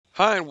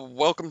Hi, and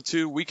welcome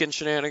to Weekend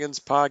Shenanigans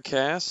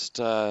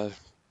podcast.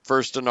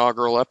 First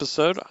inaugural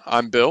episode.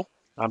 I'm Bill.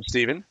 I'm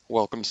Steven.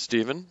 Welcome,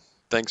 Steven.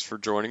 Thanks for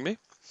joining me.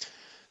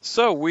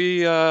 So,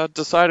 we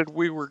decided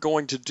we were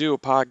going to do a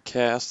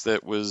podcast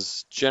that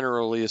was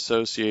generally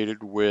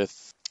associated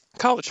with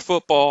college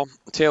football,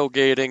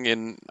 tailgating,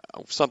 and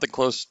something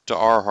close to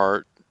our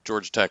heart,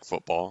 Georgia Tech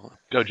football.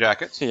 Go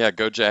Jackets. Yeah,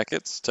 go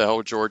Jackets. To hell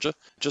with Georgia.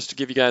 Just to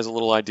give you guys a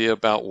little idea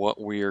about what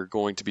we are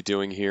going to be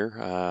doing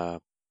here,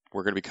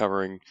 we're going to be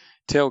covering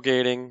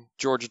tailgating,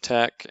 Georgia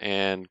Tech,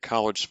 and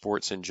college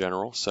sports in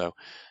general. So, a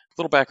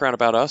little background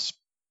about us.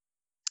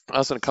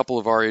 Us and a couple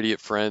of our idiot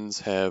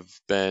friends have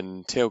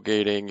been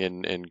tailgating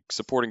and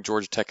supporting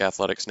Georgia Tech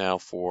athletics now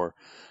for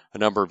a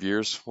number of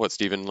years. What,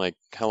 Steven? Like,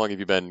 how long have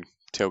you been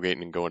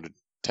tailgating and going to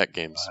Tech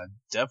games?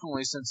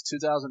 Definitely since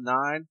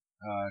 2009,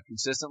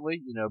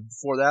 consistently.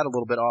 Before that, a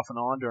little bit off and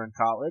on during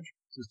college.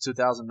 Since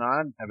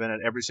 2009, I've been at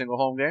every single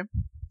home game.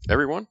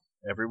 Everyone?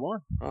 Every one.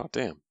 Oh,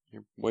 damn.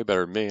 You're way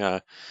better than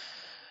me.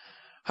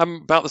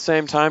 I'm about the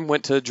same time,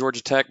 went to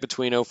Georgia Tech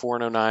between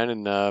 '04 and '09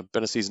 and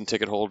been a season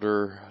ticket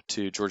holder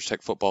to Georgia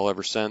Tech football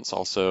ever since.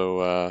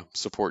 Also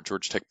support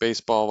Georgia Tech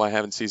baseball by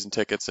having season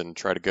tickets and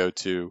try to go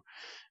to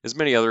as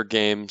many other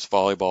games,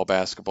 volleyball,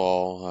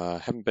 basketball.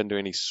 Haven't been to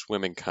any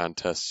swimming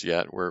contests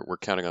yet. We're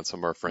counting on some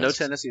of our friends.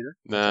 No tennis either.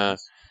 Nah,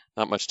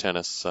 not much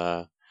tennis.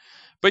 But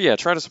yeah,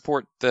 try to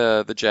support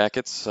the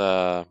Jackets.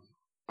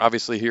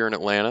 Obviously here in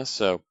Atlanta,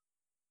 so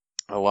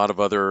a lot of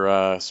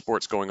other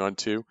sports going on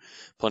too.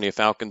 Plenty of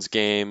Falcons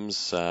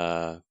games.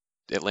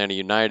 Atlanta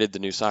United, the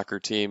new soccer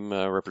team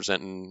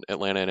representing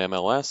Atlanta in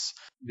MLS.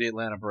 The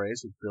Atlanta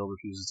Braves, which Bill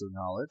refuses to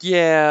acknowledge.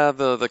 Yeah,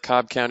 the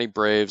Cobb County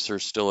Braves are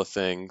still a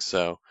thing,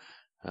 so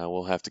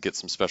we'll have to get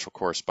some special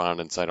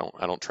correspondence. I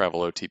don't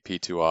travel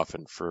OTP too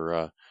often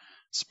for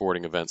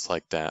sporting events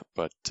like that,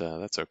 but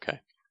that's okay.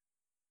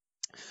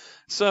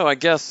 So I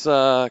guess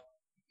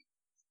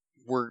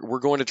we're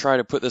going to try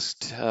to put this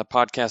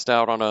podcast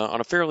out on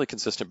a fairly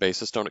consistent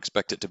basis. Don't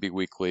expect it to be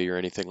weekly or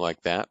anything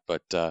like that,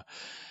 but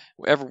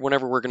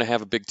whenever we're going to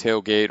have a big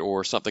tailgate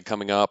or something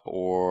coming up,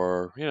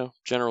 or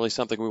generally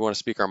something we want to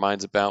speak our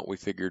minds about, we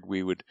figured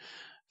we would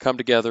come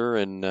together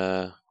and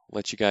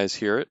let you guys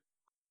hear it.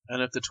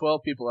 And if the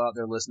 12 people out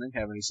there listening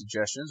have any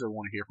suggestions or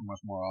want to hear from us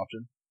more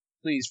often,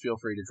 please feel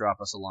free to drop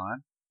us a line.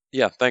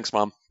 Yeah, thanks,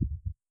 Mom.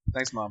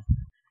 Thanks, Mom.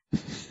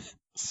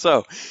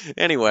 So,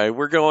 anyway,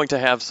 we're going to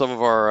have some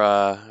of our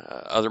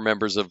other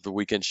members of the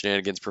Weekend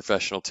Shenanigans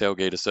Professional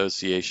Tailgate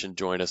Association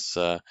join us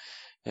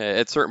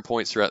at certain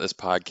points throughout this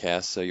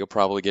podcast. So you'll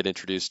probably get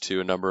introduced to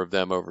a number of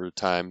them over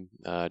time,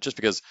 just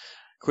because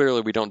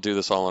clearly we don't do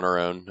this all on our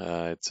own.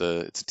 It's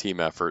a team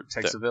effort.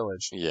 It takes a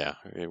village. Yeah,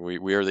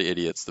 we are the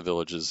idiots. The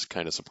village is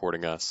kind of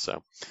supporting us.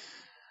 So,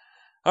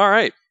 all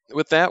right.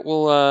 With that,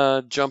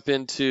 we'll jump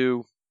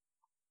into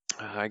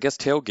I guess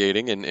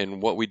tailgating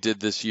and what we did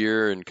this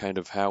year and kind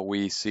of how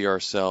we see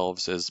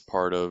ourselves as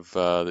part of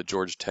the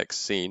Georgia Tech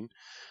scene.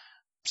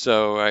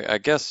 So I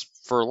guess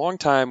for a long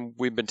time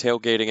we've been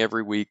tailgating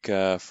every week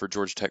for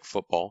Georgia Tech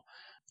football.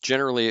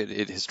 Generally,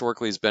 it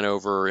historically has been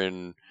over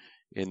in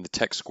the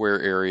Tech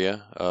Square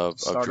area of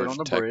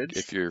Georgia Tech, bridge.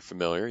 if you're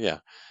familiar, yeah,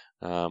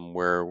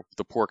 where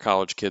the poor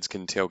college kids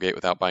can tailgate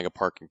without buying a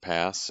parking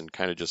pass and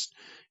kind of just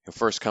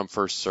first come,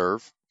 first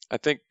serve. I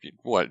think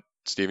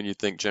Steven, you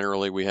think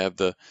generally we have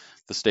the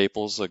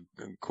staples like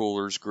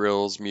coolers,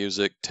 grills,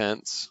 music,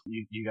 tents?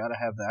 You got to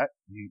have that.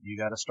 You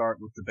got to start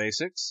with the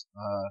basics.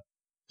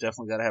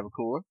 Definitely got to have a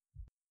cooler.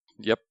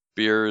 Yep,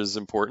 beer is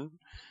important.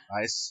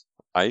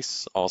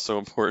 Ice also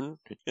important.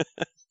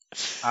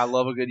 I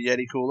love a good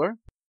Yeti cooler.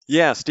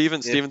 Yeah,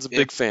 Steven's a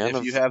big fan.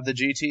 If you have the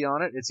GT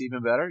on it, it's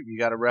even better. You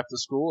got to rep the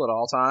school at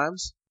all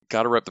times.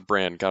 Got to rep the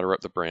brand.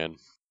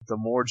 The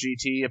more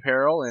GT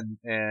apparel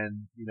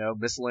and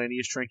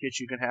miscellaneous trinkets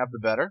you can have, the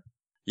better.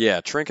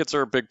 Yeah, trinkets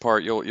are a big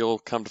part. You'll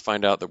come to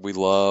find out that we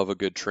love a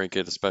good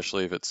trinket,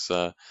 especially if it's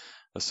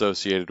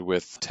associated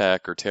with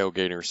tech or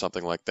tailgating or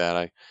something like that.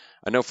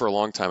 I know for a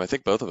long time, I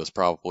think both of us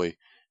probably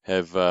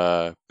have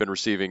been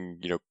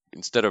receiving,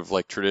 instead of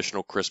like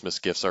traditional Christmas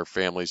gifts, our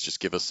families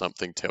just give us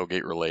something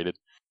tailgate related.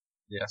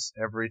 Yes,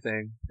 every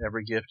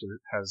gift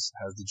has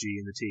the G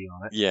and the T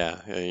on it.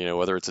 Yeah,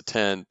 whether it's a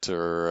tent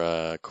or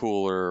a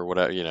cooler or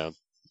whatever,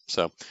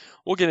 So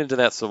we'll get into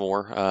that some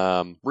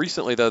more.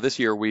 Recently, though, this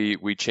year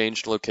we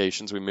changed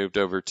locations. We moved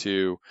over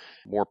to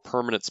a more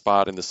permanent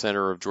spot in the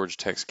center of Georgia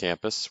Tech's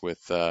campus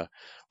with a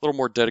little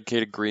more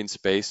dedicated green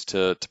space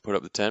to put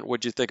up the tent.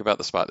 What did you think about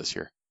the spot this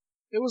year?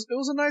 It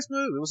was a nice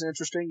move. It was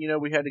interesting.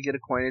 We had to get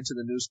acquainted to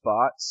the new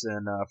spots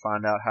and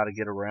find out how to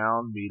get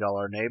around, meet all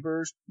our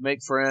neighbors,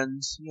 make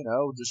friends.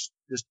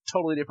 Just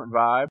totally different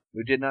vibe.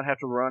 We did not have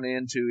to run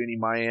into any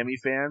Miami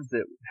fans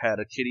that had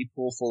a kiddie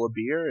pool full of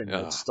beer and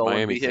a stolen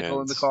Miami vehicle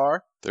fans. in the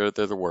car. They're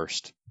the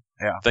worst.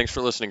 Yeah. Thanks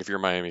for listening if you're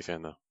a Miami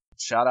fan, though.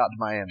 Shout out to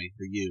Miami,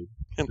 the U.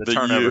 The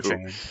turnover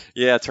chain.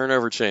 Yeah,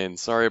 turnover chain.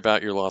 Sorry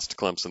about your loss to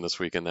Clemson this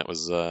weekend. That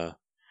was a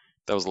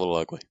little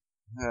ugly.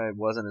 It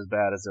wasn't as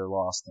bad as their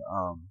loss to,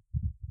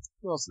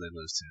 who else did they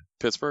lose to?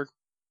 Pittsburgh?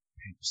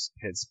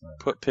 Pittsburgh.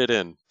 Put Pitt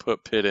in.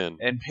 Put Pitt in.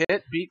 And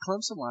Pitt beat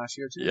Clemson last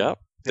year too. Yep.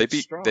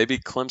 Pitt's They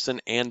beat Clemson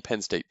and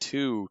Penn State,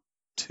 two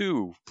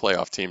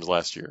playoff teams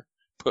last year.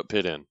 Put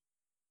Pitt in.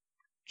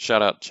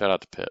 Shout out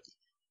to Pitt.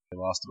 They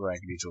lost the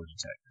rank to Georgia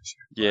Tech this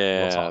year.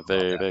 Yeah,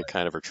 they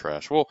kind of are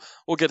trash. We'll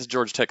get to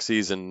Georgia Tech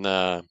season.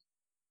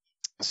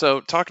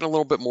 So talking a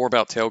little bit more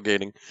about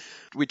tailgating,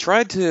 we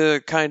tried to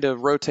kind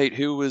of rotate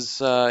who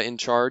was in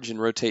charge and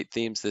rotate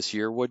themes this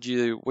year. What'd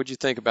you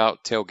think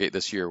about tailgate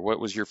this year? What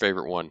was your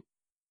favorite one?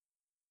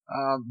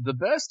 The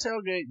best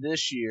tailgate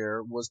this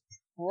year was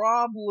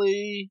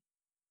probably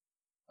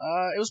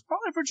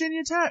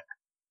Virginia Tech.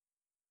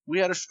 We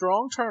had a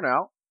strong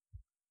turnout.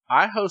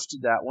 I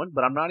hosted that one,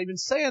 but I'm not even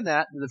saying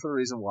that for the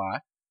reason why.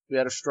 We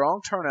had a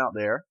strong turnout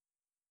there,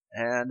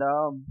 and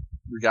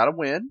we got a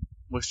win,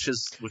 which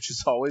is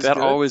always that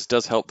good. always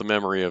does help the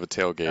memory of a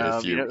tailgate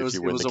if you win the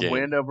game. It was a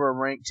win over a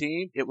ranked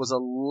team. It was a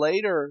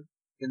later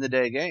in the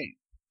day game.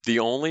 The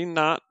only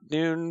not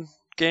noon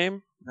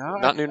game? No,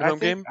 not noon home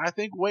game? I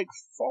think Wake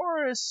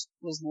Forest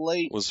was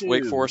late. Was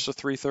Wake Forest a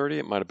 3:30?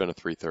 It might have been a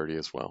 3:30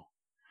 as well.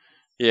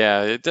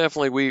 Yeah, it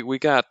definitely. We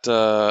got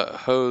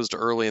hosed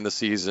early in the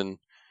season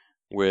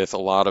with a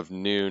lot of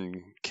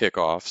noon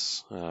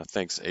kickoffs.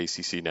 Thanks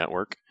ACC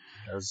Network.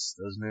 Those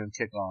noon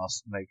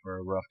kickoffs make for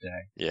a rough day.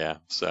 Yeah,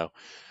 so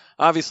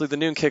obviously the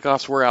noon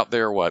kickoffs we're out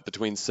there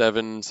between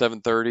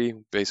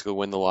 7:30, basically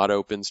when the lot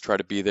opens, try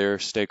to be there,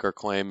 stake our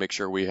claim, make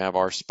sure we have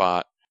our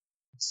spot.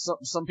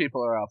 Some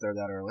people are out there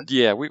that early.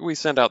 Yeah, we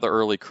send out the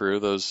early crew,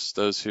 those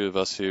of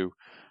us who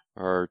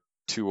are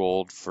too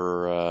old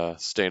for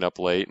staying up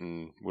late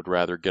and would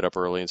rather get up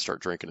early and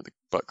start drinking at the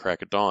butt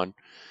crack of dawn.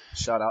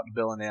 Shout out to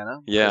Bill and Anna,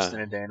 yeah.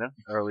 Kristen and Dana,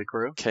 early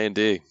crew.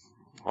 K&D.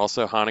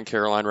 Also, Han and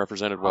Caroline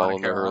represented well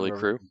in the early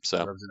crew.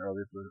 So.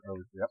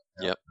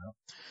 Yep.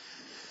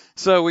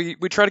 So we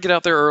try to get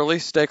out there early,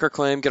 stake our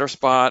claim, get our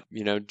spot,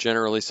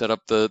 generally set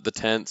up the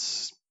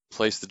tents,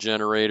 place the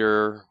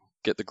generator,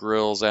 get the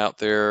grills out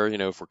there,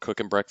 if we're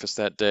cooking breakfast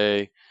that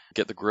day,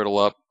 get the griddle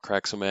up,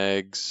 crack some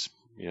eggs,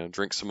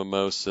 drink some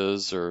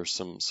mimosas or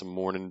some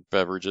morning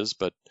beverages.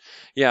 But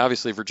yeah,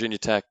 obviously Virginia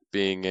Tech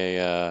being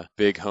a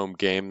big home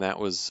game, that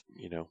was,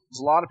 There's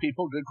a lot of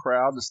people, good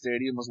crowd. The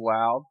stadium was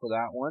loud for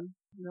that one.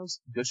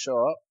 Good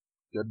show up,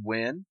 good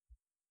win.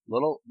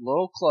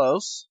 Little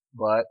close,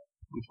 but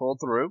we pulled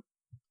through.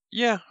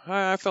 Yeah,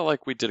 I felt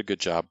like we did a good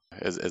job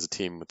as a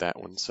team with that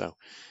one. So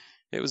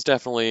it was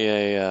definitely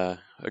a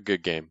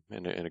good game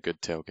and a good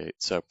tailgate.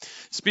 So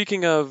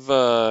speaking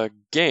of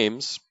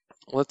games,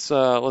 let's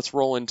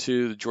roll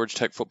into the Georgia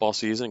Tech football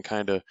season and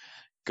kind of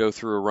go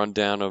through a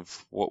rundown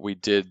of what we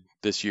did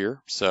this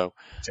year. So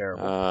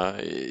terrible.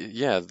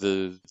 Yeah,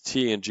 the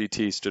T and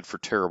GT stood for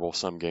terrible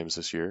some games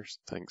this year.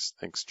 Thanks,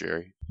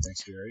 Jerry.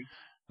 Thanks, Jerry.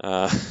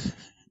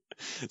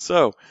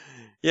 So,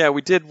 yeah,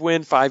 we did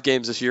win 5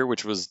 games this year,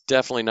 which was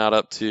definitely not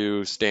up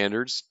to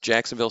standards.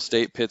 Jacksonville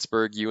State,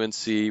 Pittsburgh,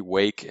 UNC,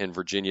 Wake, and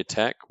Virginia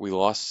Tech. We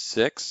lost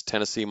 6.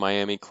 Tennessee,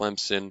 Miami,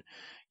 Clemson,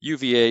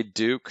 UVA,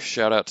 Duke.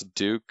 Shout out to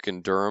Duke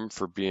and Durham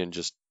for being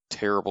just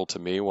terrible to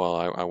me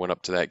while I went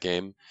up to that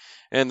game.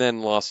 And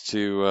then lost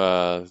to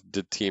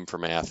the team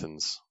from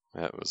Athens.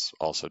 That was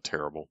also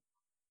terrible.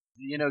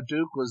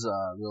 Duke was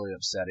a really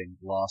upsetting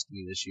loss to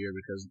me this year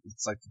because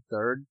it's like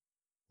the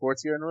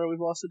 4th year in a row we've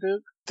lost to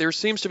Duke. There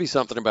seems to be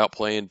something about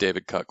playing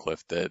David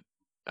Cutcliffe that,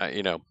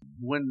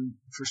 when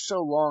for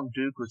so long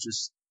Duke was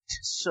just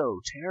so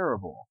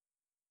terrible.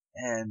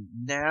 And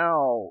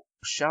now,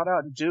 shout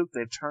out to Duke,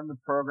 they've turned the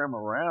program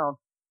around.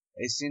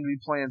 They seem to be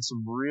playing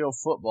some real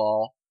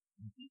football.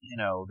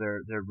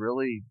 They're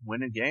really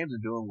winning games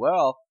and doing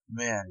well.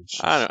 Man,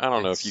 I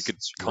don't know if you could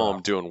call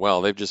them doing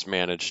well. They've just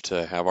managed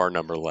to have our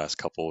number the last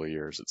couple of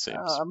years, it seems.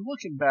 I'm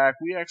looking back.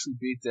 We actually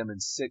beat them in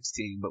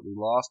 16, but we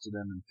lost to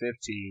them in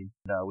 15.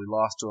 We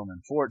lost to them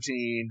in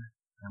 14,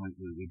 and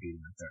we beat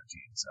them in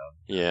 13. So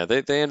yeah,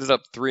 they ended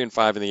up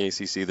 3-5 in the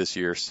ACC this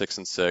year,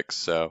 6-6.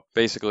 So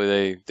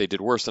basically, they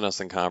did worse than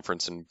us in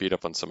conference and beat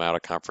up on some out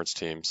of conference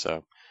teams.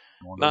 So.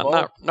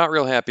 Not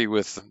real happy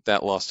with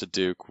that loss to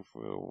Duke.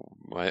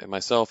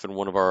 Myself and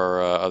one of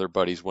our other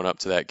buddies went up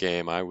to that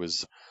game. I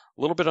was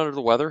a little bit under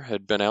the weather,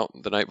 had been out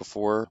the night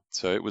before,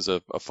 so it was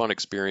a fun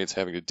experience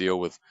having to deal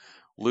with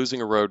losing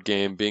a road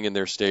game, being in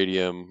their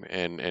stadium,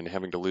 and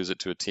having to lose it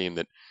to a team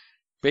that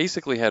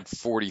basically had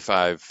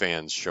 45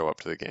 fans show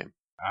up to the game.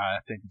 I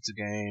think it's a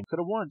game could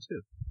have won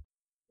too.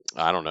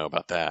 I don't know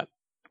about that.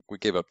 We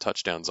gave up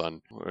touchdowns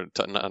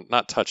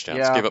not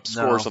touchdowns. Gave up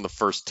scores on the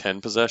first 10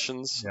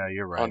 possessions. Yeah,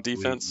 you're right. On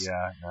defense.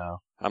 No.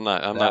 I'm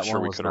not sure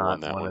we could have won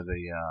that one. One of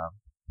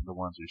the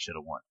ones we should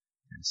have won.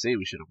 Tennessee,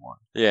 we should have won.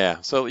 Yeah.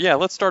 So yeah,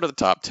 let's start at the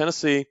top.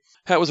 Tennessee.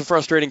 That was a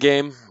frustrating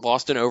game.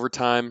 Lost in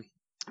overtime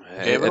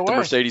at the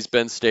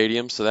Mercedes-Benz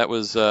Stadium. So that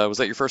was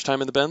that your first time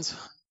in the Benz?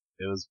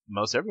 It was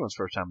most everyone's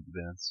first time at the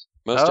Benz.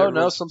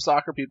 No, some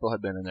soccer people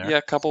had been in there. Yeah,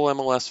 a couple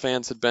MLS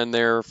fans had been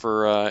there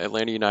for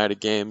Atlanta United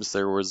games.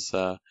 There was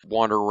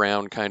wander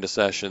around kind of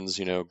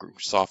sessions,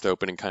 soft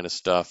opening kind of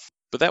stuff.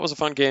 But that was a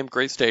fun game,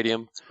 great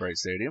stadium. It's a great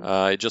stadium.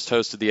 It just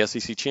hosted the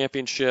SEC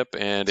Championship,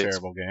 and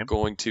Terrible game.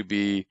 Going to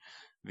be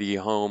the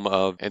home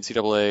of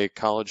NCAA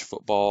college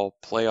football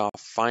playoff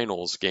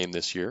finals game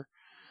this year.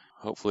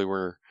 Hopefully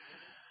we're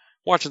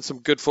watching some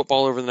good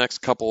football over the next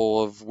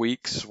couple of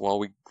weeks while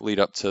we lead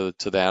up to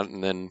that,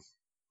 and then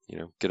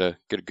get a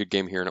good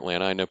game here in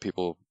Atlanta. I know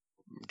people,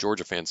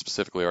 Georgia fans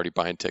specifically, already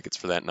buying tickets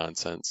for that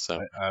nonsense. So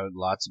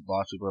lots of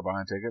people are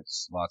buying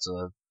tickets. Lots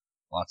of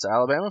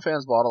Alabama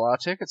fans bought a lot of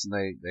tickets,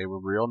 and they were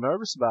real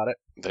nervous about it.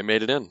 They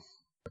made it in.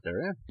 But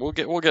they're in.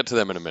 We'll get to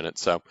them in a minute.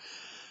 So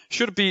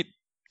should have beat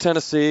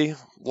Tennessee,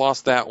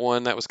 lost that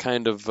one. That was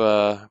kind of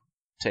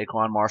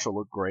Taquan Marshall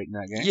looked great in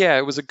that game. Yeah,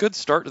 it was a good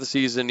start to the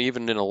season,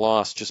 even in a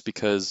loss, just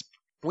because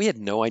we had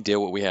no idea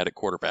what we had at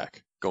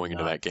quarterback going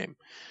into that game.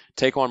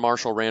 Taquan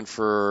Marshall ran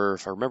for,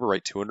 if I remember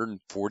right,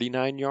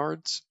 249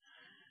 yards.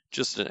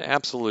 Just an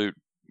absolute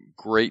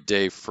great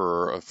day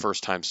for a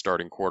first-time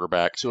starting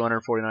quarterback.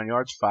 249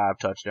 yards, 5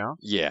 touchdowns.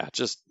 Yeah,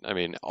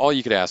 all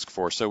you could ask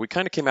for. So we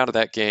kind of came out of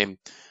that game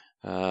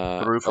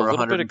threw for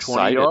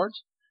 120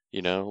 yards. A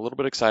little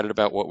bit excited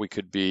about what we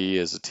could be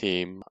as a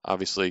team.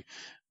 Obviously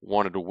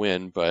wanted to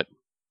win, but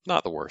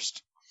not the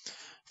worst.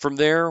 From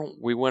there,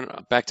 we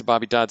went back to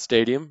Bobby Dodd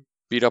Stadium,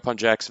 beat up on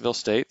Jacksonville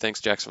State.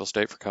 Thanks, Jacksonville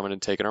State, for coming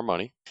and taking our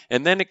money.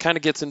 And then it kind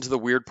of gets into the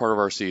weird part of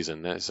our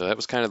season. So that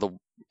was kind of the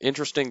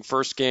interesting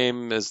first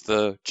game as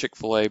the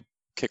Chick-fil-A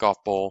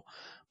kickoff bowl.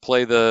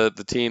 Play the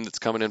team that's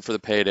coming in for the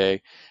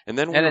payday. And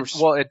then going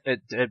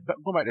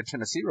back to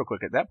Tennessee real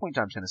quick, at that point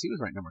in time, Tennessee was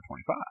ranked number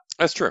 25.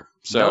 That's true.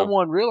 So no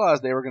one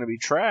realized they were going to be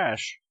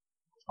trash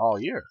all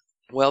year.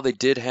 Well, they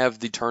did have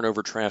the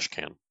turnover trash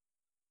can.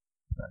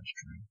 That's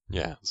true.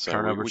 Yeah. So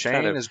turnover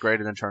chain is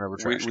greater than turnover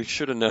trash. We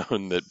should have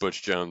known that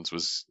Butch Jones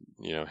was,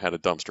 had a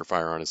dumpster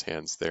fire on his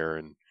hands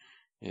there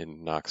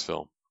in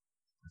Knoxville.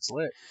 That's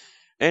lit.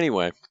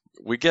 Anyway,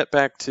 we get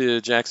back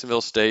to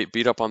Jacksonville State,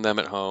 beat up on them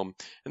at home,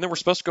 and then we're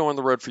supposed to go on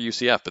the road for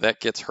UCF, but that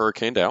gets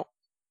hurricaned out.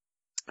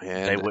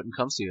 And they wouldn't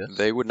come see us.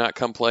 They would not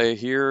come play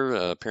here.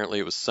 Apparently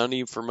it was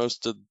sunny for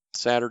most of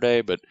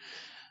Saturday, but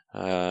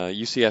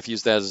UCF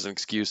used that as an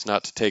excuse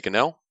not to take an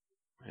L,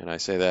 and I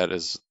say that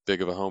as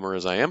big of a homer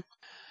as I am.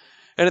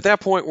 And at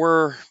that point,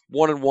 we're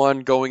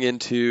 1-1 going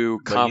into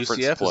conference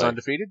UCF play. Is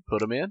undefeated. Put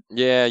them in.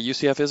 Yeah,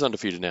 UCF is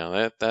undefeated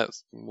now.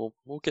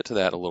 We'll get to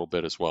that a little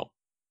bit as well.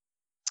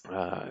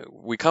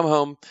 We come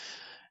home,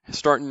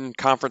 starting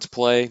conference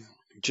play,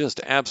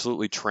 just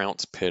absolutely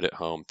trounce Pitt at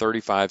home,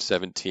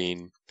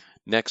 35-17.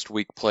 Next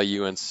week, play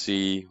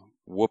UNC,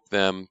 whoop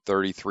them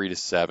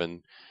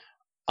 33-7.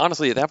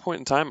 Honestly, at that point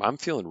in time, I'm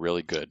feeling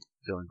really good.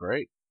 Feeling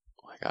great.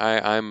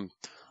 I'm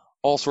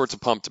all sorts of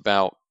pumped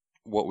about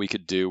what we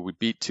could do. We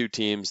beat two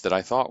teams that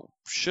I thought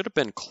should have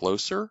been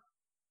closer.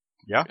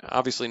 Yeah.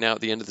 Obviously, now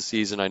at the end of the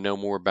season, I know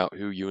more about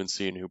who UNC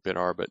and who Pitt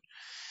are, but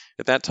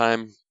at that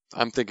time,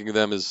 I'm thinking of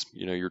them as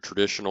your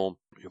traditional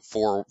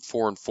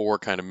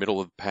 4-4 kind of middle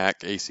of the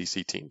pack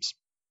ACC teams.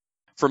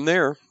 From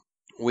there,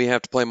 we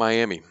have to play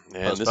Miami.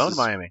 And postponed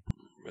Miami.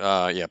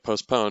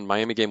 Postponed.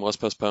 Miami game was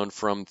postponed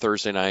from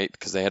Thursday night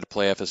because they had to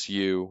play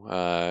FSU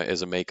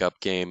as a makeup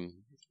game.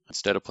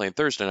 Instead of playing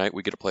Thursday night,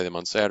 we get to play them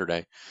on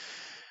Saturday.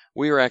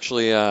 We were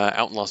actually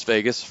out in Las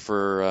Vegas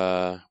for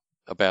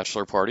a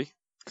bachelor party.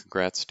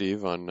 Congrats,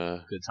 Steve, on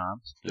good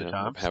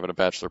times. Having a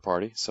bachelor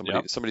party.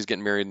 Somebody's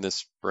getting married in this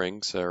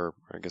spring, or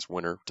I guess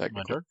winter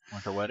technically.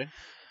 Winter wedding.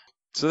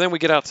 So then we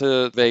get out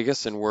to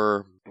Vegas and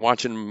we're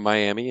watching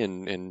Miami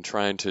and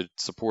trying to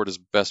support as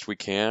best we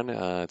can.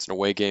 It's an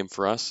away game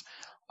for us.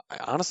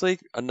 Honestly,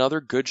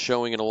 another good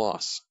showing and a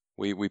loss.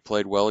 We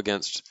played well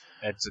against.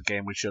 It's a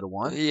game we should have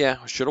won.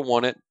 Yeah, should have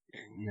won it.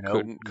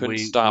 Couldn't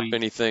stop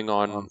anything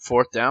on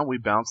fourth down. We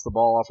bounced the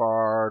ball off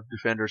our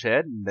defender's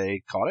head and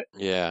they caught it.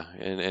 Yeah,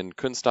 and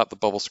couldn't stop the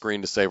bubble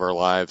screen to save our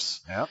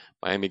lives. Yeah.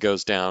 Miami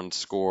goes down,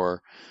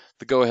 score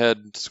the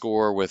go-ahead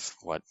score with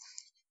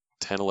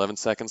 10, 11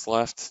 seconds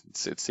left.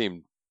 It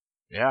seemed.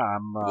 Yeah,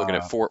 I'm looking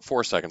at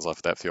 4 seconds left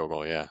of that field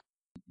goal. Yeah.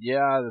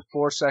 Yeah, the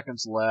 4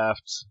 seconds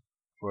left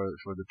for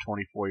the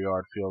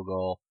 24-yard field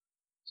goal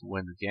to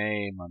win the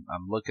game.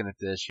 I'm looking at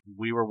this.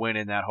 We were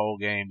winning that whole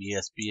game.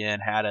 ESPN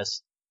had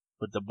us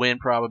with the win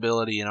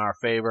probability in our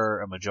favor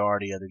a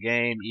majority of the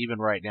game, even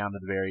right down to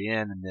the very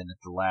end, and then at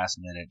the last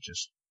minute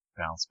just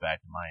bounced back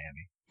to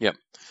Miami. Yep.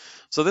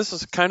 So this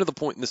is kind of the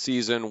point in the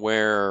season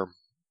where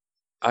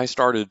I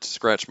started to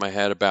scratch my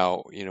head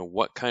about,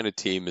 what kind of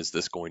team is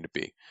this going to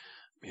be?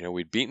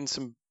 We'd beaten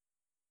some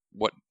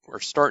what are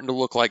starting to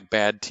look like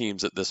bad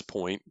teams at this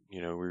point.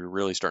 We were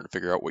really starting to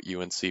figure out what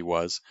UNC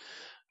was.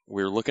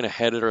 We were looking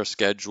ahead at our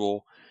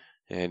schedule,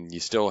 and you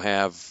still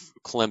have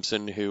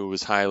Clemson, who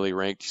was highly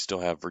ranked. You still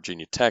have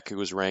Virginia Tech, who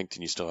was ranked,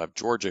 and you still have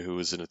Georgia, who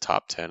was in the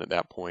top 10 at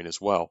that point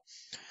as well.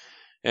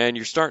 And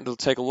you're starting to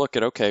take a look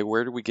at, okay,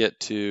 where do we get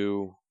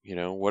to,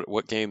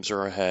 what games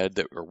are ahead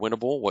that are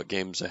winnable, what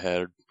games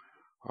ahead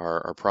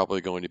are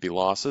probably going to be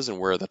losses, and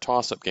where are the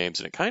toss-up games.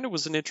 And it kind of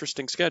was an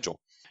interesting schedule.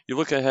 You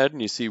look ahead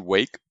and you see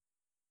Wake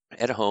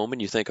at home,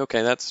 and you think,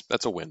 okay, that's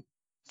a win,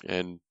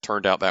 and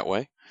turned out that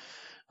way.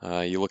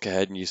 You look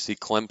ahead and you see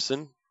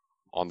Clemson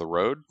on the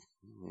road.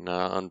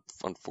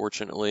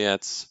 Unfortunately,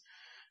 that's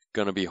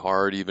going to be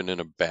hard even in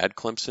a bad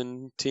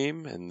Clemson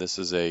team, and this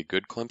is a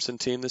good Clemson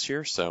team this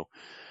year, so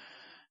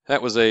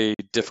that was a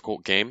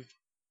difficult game.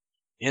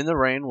 In the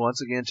rain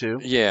once again too.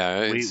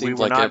 Yeah, it We seemed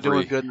were like not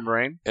doing good in the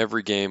rain.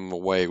 every game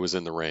away was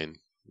in the rain.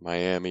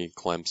 Miami,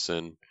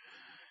 Clemson.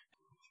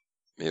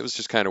 It was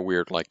just kind of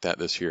weird like that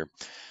this year.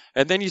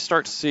 And then you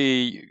start to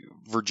see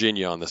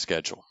Virginia on the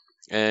schedule.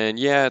 And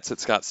yeah, it's at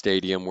Scott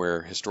Stadium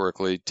where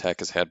historically Tech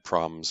has had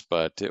problems,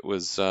 but it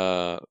was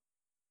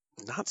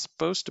not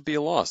supposed to be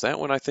a loss. That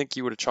one I think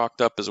you would have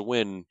chalked up as a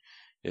win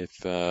if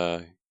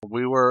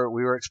We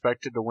were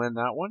expected to win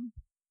that one.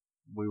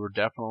 We were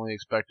definitely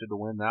expected to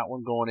win that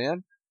one going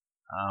in.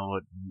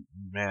 But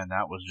man,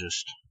 that was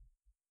just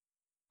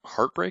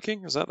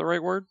heartbreaking. Is that the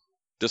right word?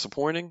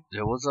 Disappointing.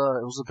 It was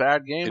a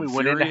bad game. We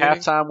went into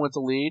Infuriating? halftime with the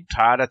lead,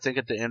 tied I think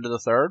at the end of the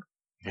third,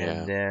 Yeah.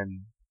 and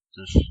then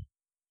just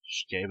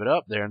gave it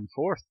up there in the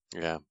fourth.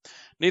 Yeah.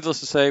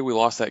 Needless to say, we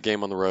lost that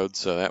game on the road,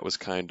 so that was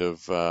kind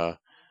of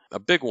a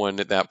big one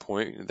at that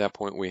point. At that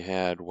point, we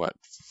had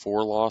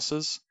 4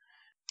 losses,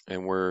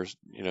 and we're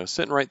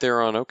sitting right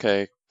there on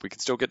okay, we can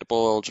still get to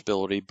bowl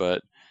eligibility,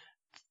 but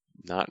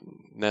not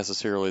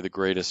necessarily the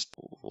greatest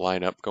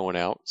lineup going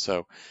out.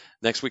 So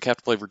next week have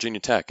to play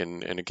Virginia Tech,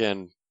 and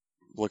again,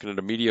 looking at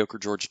a mediocre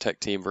Georgia Tech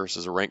team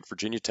versus a ranked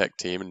Virginia Tech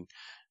team, and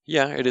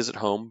yeah, it is at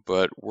home,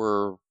 but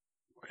we're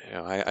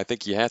I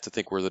think you have to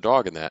think we're the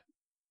dog in that.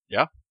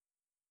 Yeah,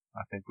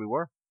 I think we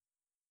were.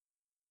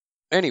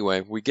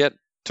 Anyway, we get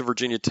to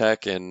Virginia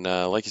Tech, and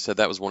like you said,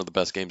 that was one of the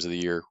best games of the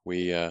year.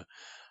 We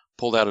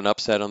pulled out an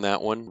upset on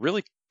that one.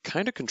 Really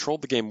kind of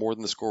controlled the game more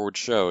than the score would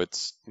show.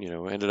 It's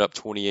ended up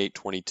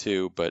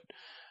 28-22, but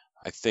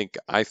I think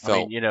I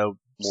felt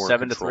more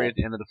 7-3 at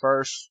the end of the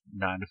first,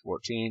 9-14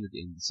 at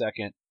the end of the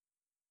second,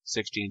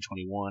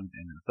 16-21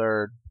 in the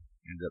third.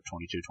 Ended up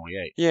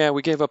 22-28. Yeah,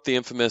 we gave up the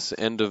infamous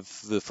end of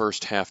the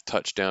first half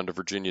touchdown to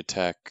Virginia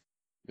Tech.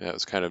 That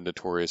was kind of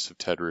notorious of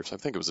Ted Roofs. I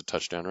think it was a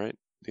touchdown, right? At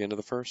the end of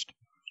the first?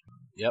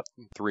 Yep.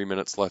 3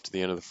 minutes left at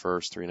the end of the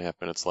first, 3.5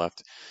 minutes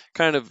left.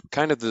 Kind of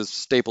the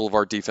staple of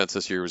our defense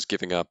this year was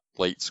giving up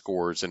late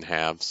scores in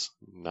halves,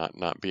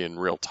 not being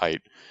real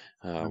tight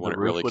when it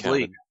really counted.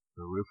 Leak.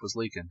 The roof was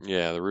leaking.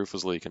 Yeah, the roof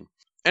was leaking.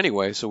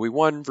 Anyway, so we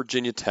won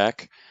Virginia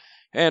Tech.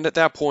 And at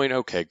that point,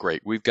 okay,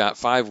 great. We've got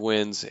 5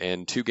 wins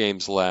and 2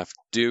 games left,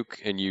 Duke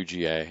and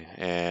UGA.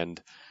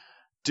 And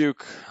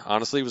Duke,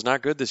 honestly, was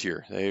not good this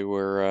year. They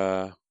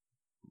were,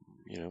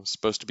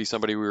 supposed to be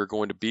somebody we were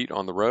going to beat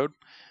on the road.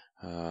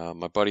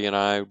 My buddy and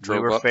I drove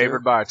up. We were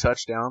favored by a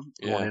touchdown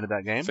going into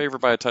that game.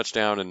 Favored by a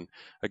touchdown. And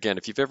again,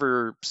 if you've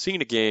ever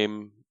seen a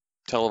game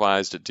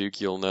televised at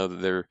Duke, you'll know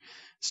that their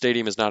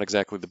stadium is not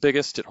exactly the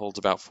biggest. It holds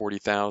about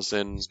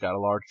 40,000. It's got a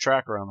large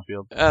track around the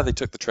field. They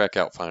took the track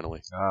out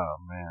finally. Oh,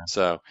 man.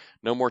 So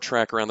no more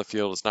track around the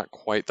field. It's not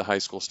quite the high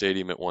school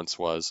stadium it once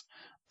was,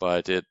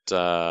 but it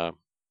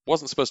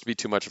wasn't supposed to be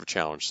too much of a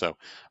challenge. So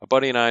a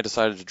buddy and I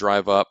decided to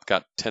drive up,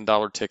 got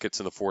 $10 tickets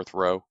in the 4th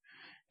row,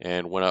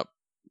 and went up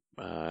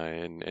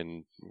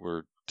and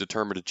we're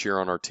determined to cheer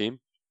on our team.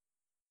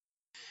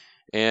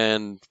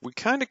 And we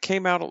kind of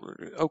came out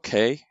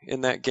okay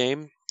in that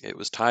game. It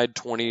was tied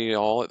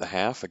 20-all at the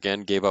half.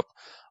 Again, gave up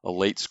a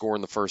late score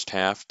in the first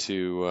half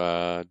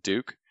to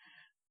Duke.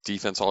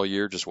 Defense all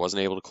year just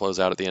wasn't able to close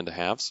out at the end of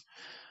halves.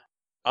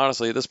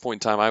 Honestly, at this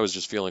point in time, I was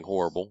just feeling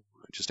horrible,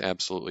 just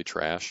absolutely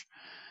trash.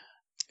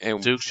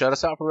 And Duke shut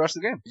us out for the rest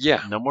of the game.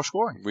 Yeah. No more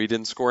scoring. We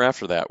didn't score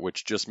after that,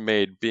 which just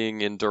made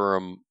being in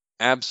Durham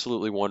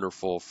absolutely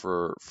wonderful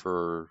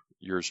for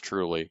yours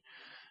truly.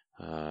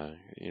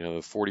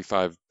 The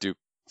 45 Duke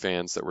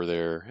fans that were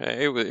there,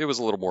 it was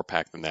a little more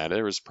packed than that.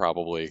 It was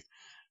probably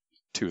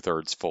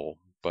 2/3 full,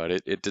 but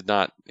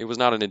it was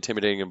not an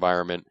intimidating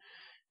environment,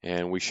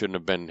 and we shouldn't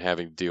have been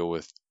having to deal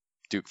with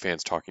Duke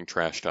fans talking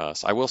trash to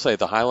us. I will say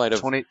the highlight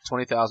of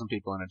 20,000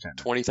 people in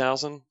attendance.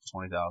 20,000?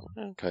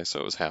 20,000. Okay, so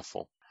it was half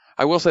full.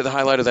 I will say the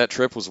highlight of that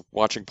trip was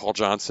watching Paul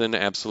Johnson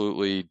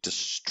absolutely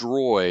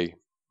destroy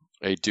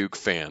a Duke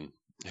fan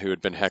who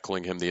had been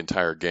heckling him the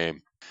entire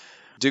game.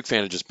 Duke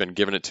fan had just been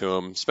giving it to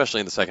him,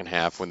 especially in the second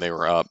half when they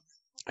were up.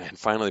 And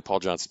finally, Paul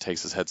Johnson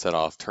takes his headset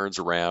off, turns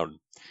around,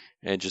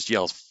 and just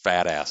yells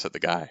fat ass at the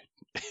guy.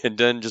 And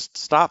then just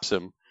stops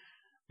him,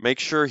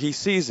 makes sure he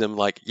sees him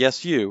like,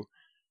 yes, you,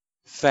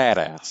 fat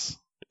ass.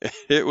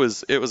 It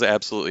was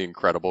absolutely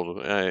incredible.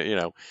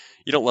 You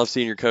don't love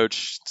seeing your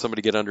coach,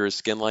 somebody get under his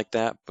skin like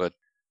that, but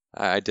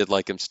I did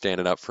like him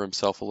standing up for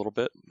himself a little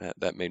bit.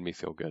 That made me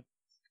feel good.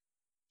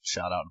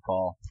 Shout out to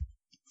Paul.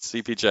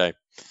 CPJ.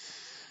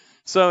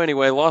 So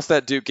anyway, lost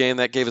that Duke game.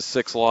 That gave us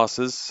 5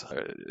 losses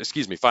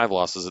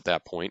at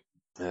that point.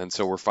 And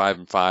so we're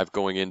 5-5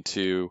 going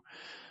into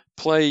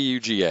play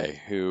UGA,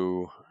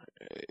 who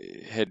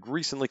had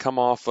recently come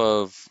off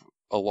of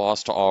a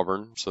loss to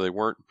Auburn. So they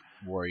weren't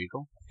War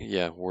Eagle.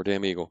 Yeah, War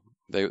Damn Eagle.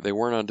 They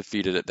weren't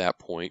undefeated at that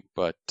point,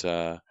 but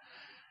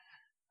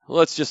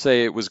let's just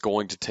say it was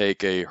going to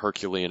take a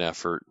Herculean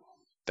effort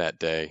that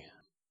day.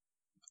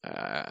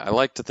 I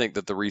like to think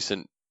that the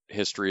recent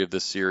history of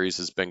this series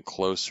has been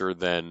closer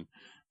than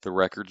the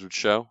records would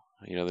show.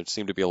 There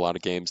seemed to be a lot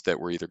of games that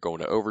were either going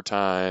to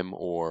overtime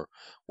or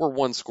were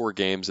one-score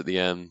games at the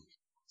end.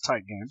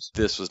 Tight games.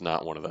 This was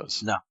not one of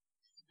those. No.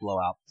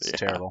 Blowout. It's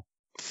terrible.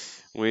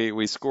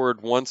 We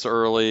scored once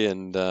early,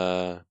 and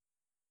I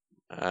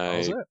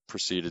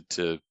proceeded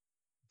to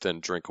then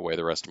drink away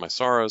the rest of my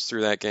sorrows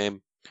through that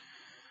game.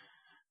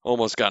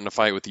 Almost got in a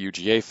fight with the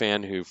UGA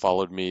fan who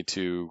followed me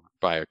to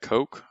buy a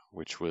Coke,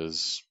 which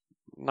was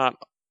not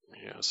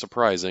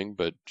surprising,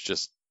 but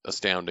just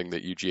astounding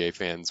that UGA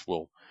fans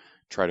will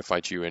try to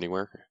fight you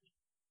anywhere.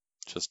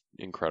 Just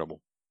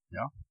incredible.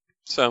 Yeah.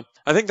 So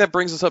I think that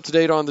brings us up to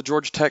date on the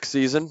Georgia Tech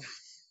season.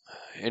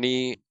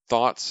 Any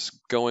thoughts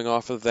going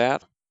off of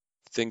that?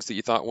 Things that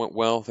you thought went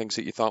well, things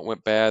that you thought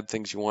went bad,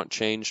 things you want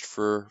changed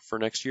for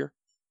next year?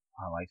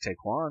 I like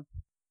Taquan.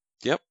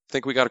 Yep.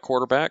 Think we got a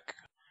quarterback.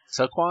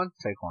 Taquan.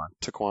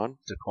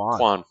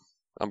 Quan.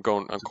 I'm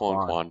calling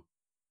Quan.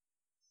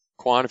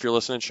 Quan, if you're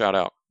listening, shout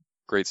out.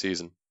 Great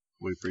season.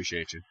 We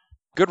appreciate you.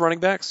 Good running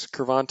backs.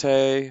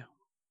 Cervante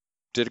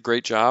did a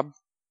great job.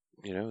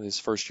 His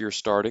first year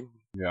starting.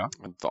 Yeah.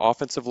 The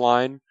offensive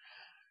line,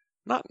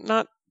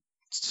 not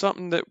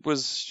something that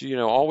was,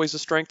 always a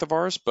strength of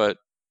ours, but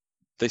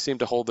they seem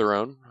to hold their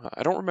own.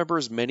 I don't remember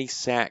as many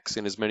sacks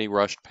and as many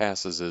rushed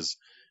passes as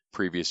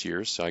previous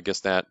years, so I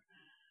guess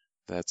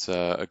that's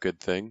a good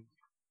thing.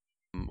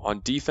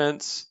 On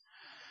defense,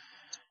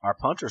 our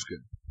punter's good.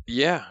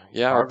 Yeah,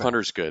 our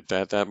punter's good.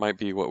 That might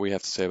be what we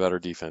have to say about our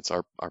defense.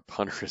 Our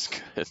punter is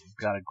good. We've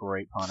got a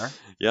great punter.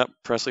 Yep,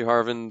 Presley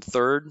Harvin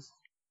third.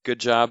 Good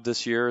job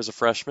this year as a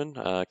freshman.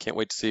 Can't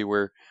wait to see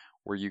where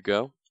you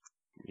go.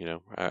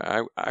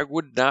 I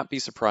would not be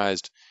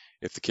surprised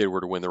if the kid were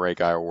to win the Ray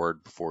Guy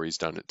Award before he's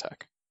done at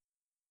Tech.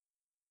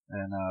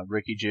 And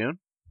Ricky June,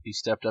 he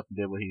stepped up and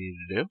did what he needed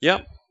to do.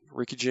 Yep,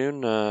 Ricky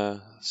June,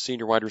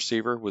 senior wide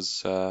receiver,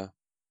 was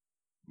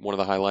one of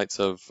the highlights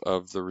of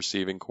the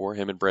receiving core.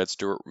 Him and Brad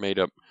Stewart made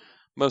up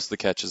most of the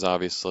catches,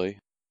 obviously.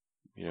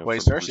 Quay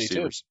Searcy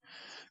too.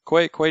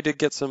 Quay did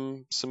get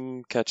some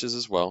catches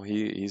as well.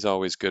 He's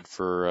always good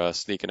for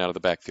sneaking out of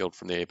the backfield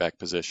from the A-back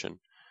position.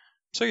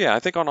 So yeah, I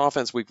think on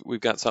offense we've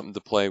got something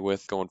to play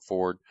with going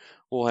forward.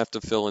 We'll have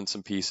to fill in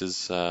some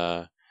pieces.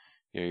 You're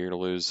going to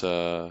lose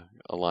a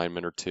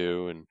lineman or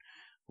two and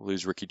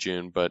lose Ricky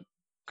June, but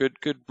good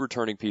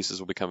returning pieces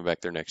will be coming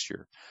back there next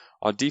year.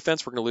 On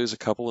defense, we're going to lose a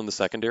couple in the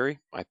secondary.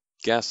 I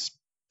guess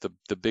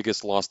the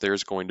biggest loss there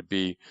is going to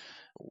be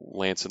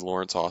Lance and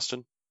Lawrence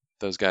Austin.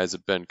 Those guys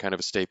have been kind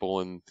of a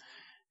staple in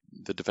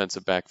the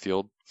defensive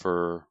backfield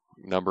for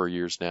a number of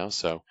years now,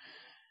 so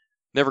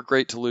never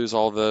great to lose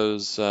all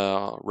those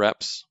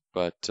reps,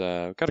 but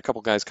we've got a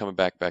couple guys coming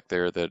back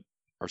there that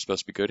are supposed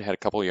to be good. Had a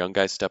couple of young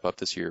guys step up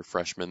this year,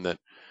 freshmen that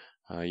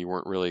you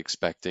weren't really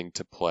expecting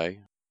to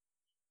play.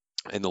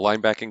 In the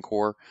linebacking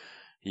core,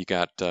 you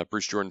got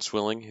Bruce Jordan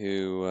Swilling,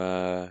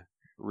 who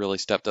really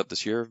stepped up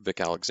this year. Vic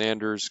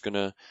Alexander's going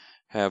to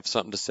have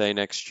something to say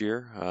next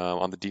year.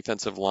 On the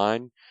defensive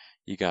line,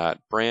 you got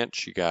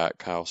Branch, you got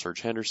Kyle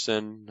Surge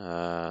Henderson.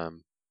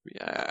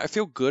 I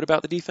feel good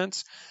about the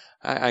defense.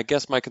 I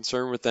guess my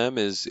concern with them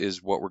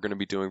is what we're going to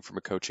be doing from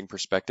a coaching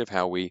perspective,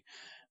 how we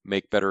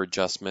make better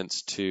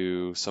adjustments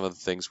to some of the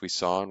things we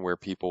saw and where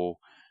people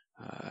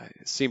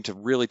seem to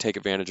really take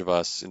advantage of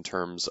us in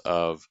terms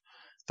of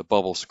the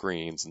bubble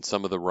screens and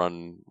some of the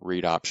run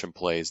read option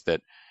plays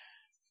that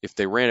if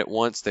they ran it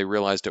once, they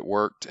realized it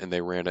worked, and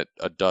they ran it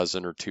a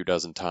dozen or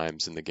 24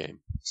 times in the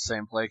game.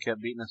 Same play kept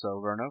beating us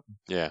over and over.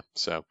 Yeah,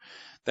 so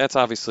that's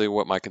obviously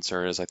what my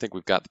concern is. I think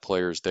we've got the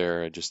players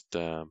there. I just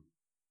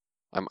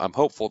I'm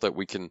hopeful that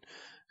we can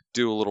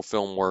do a little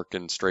film work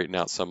and straighten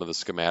out some of the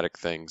schematic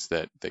things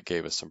that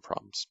gave us some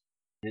problems.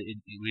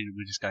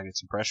 We just got to get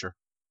some pressure.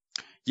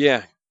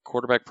 Yeah,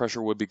 quarterback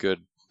pressure would be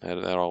good.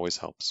 That always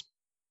helps.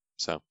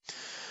 So,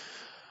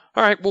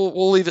 all right,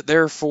 we'll leave it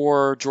there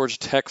for Georgia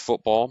Tech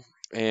football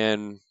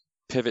and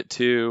pivot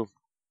to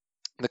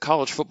the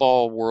college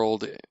football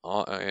world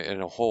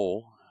in a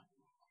whole.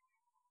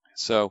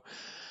 So,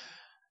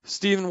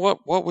 Stephen,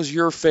 what was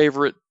your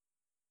favorite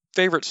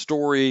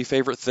story,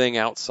 favorite thing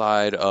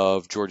outside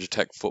of Georgia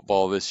Tech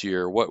football this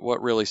year?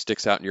 What really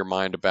sticks out in your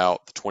mind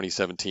about the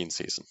 2017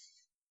 season?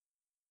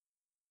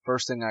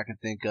 First thing I can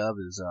think of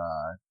is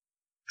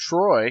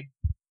Troy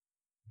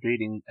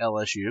beating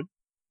LSU.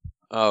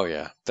 Oh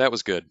yeah, that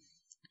was good,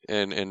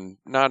 and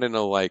not in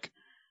a like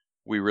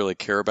we really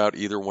care about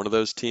either one of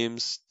those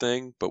teams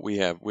thing, but we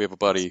have a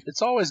buddy.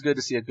 It's always good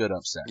to see a good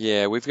upset.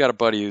 Yeah, we've got a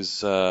buddy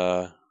who's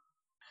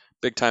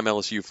big time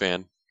LSU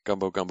fan,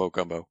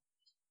 gumbo,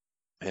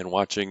 and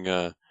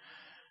watching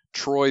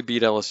Troy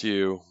beat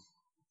LSU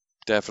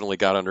definitely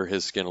got under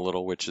his skin a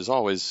little, which is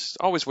always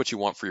what you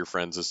want for your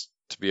friends, is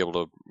to be able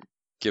to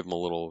give them a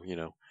little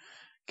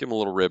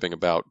ribbing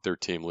about their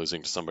team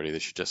losing to somebody they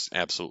should just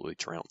absolutely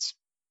trounce.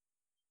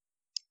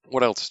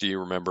 What else do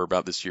you remember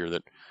about this year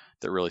that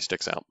really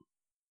sticks out?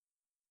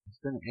 It's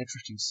been an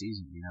interesting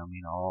season,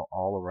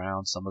 all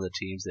around. Some of the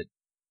teams that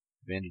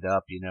have ended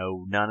up,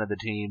 none of the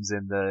teams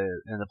in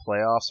the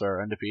playoffs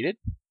are undefeated.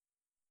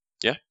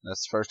 Yeah,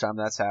 that's the first time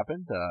that's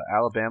happened.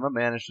 Alabama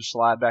managed to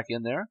slide back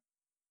in there.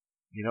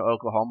 You know,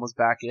 Oklahoma's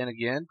back in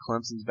again.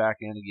 Clemson's back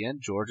in again.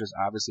 Georgia's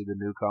obviously the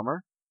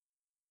newcomer.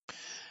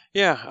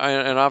 Yeah,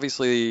 and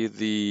obviously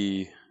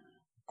the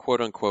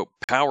quote-unquote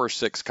Power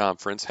Six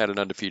conference had an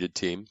undefeated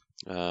team.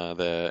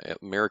 The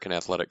American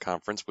Athletic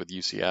Conference with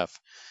UCF.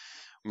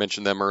 I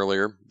mentioned them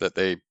earlier that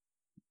they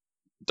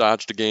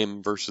dodged a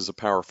game versus a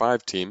Power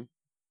Five team.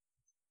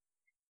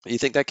 You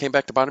think that came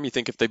back to bite them? You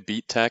think if they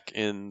beat Tech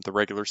in the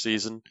regular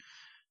season,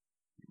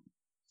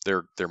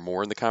 they're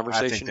more in the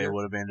conversation I think they here?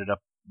 would have ended up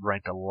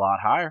ranked a lot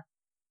higher.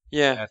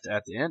 Yeah.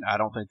 At the end, I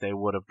don't think they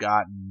would have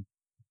gotten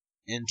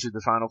into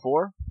the Final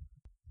Four.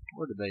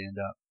 Where did they end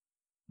up?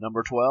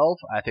 Number 12.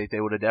 I think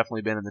they would have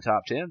definitely been in the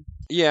top 10.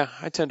 Yeah,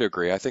 I tend to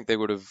agree. I think they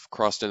would have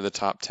crossed into the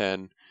top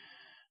 10,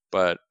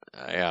 but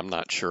I'm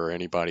not sure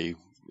anybody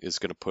is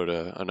going to put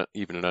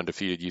even an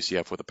undefeated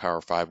UCF with a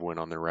Power 5 win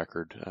on their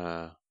record.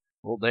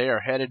 Well, they are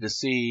headed to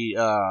see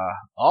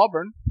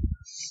Auburn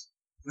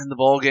in the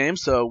bowl game,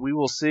 so we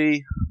will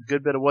see a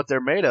good bit of what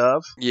they're made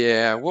of.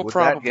 Yeah,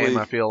 that game,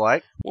 I feel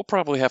like we'll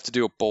probably have to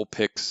do a bowl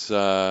picks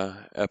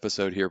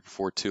episode here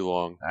before too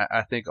long.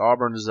 I think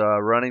Auburn's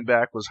running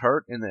back was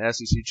hurt in the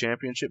SEC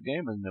championship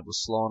game, and it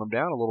was slowing them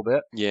down a little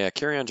bit. Yeah,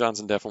 Kerryon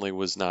Johnson definitely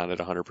was not at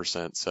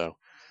 100%. So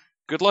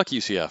good luck,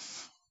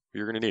 UCF.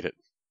 You're going to need it,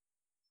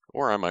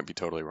 or I might be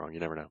totally wrong. You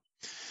never know.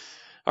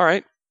 All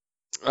right.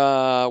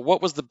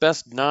 What was the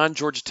best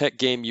non-Georgia Tech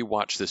game you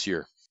watched this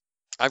year?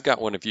 I've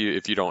got one. If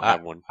you don't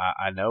have one,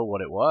 I know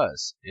what it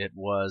was. It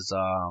was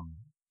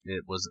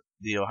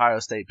the Ohio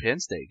State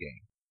Penn State game.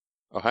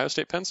 Ohio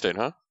State Penn State,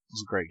 huh? It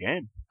was a great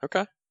game.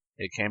 Okay.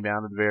 It came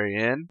down to the very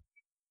end.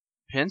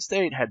 Penn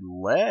State had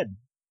led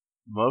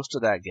most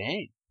of that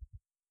game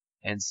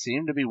and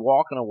seemed to be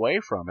walking away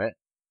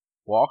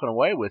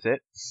with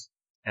it.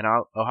 And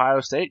Ohio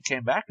State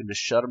came back and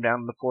just shut them down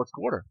in the fourth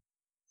quarter.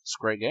 It's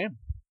a great game.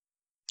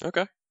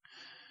 Okay.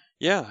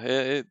 Yeah,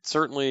 it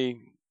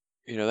certainly,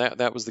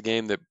 that was the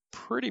game that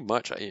pretty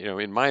much,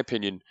 in my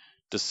opinion,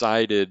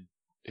 decided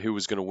who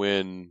was going to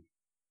win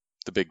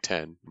the Big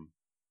Ten.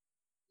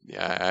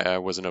 Yeah, I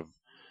wasn't a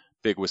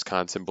big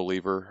Wisconsin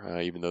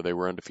believer, even though they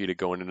were undefeated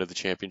going into the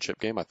championship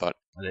game. I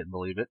didn't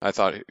believe it. I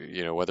thought,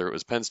 whether it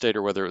was Penn State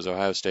or whether it was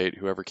Ohio State,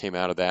 whoever came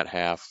out of that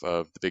half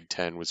of the Big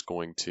Ten was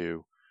going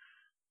to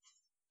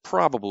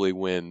probably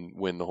win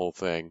the whole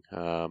thing.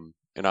 And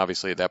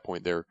obviously at that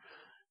point they're,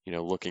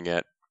 looking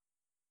at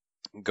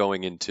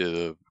going into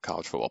the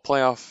college football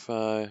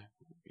playoff,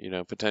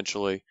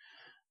 potentially.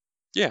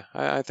 Yeah,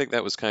 I think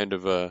that was kind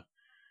of it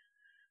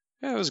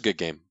was a good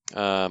game.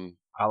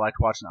 I liked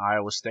watching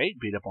Iowa State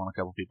beat up on a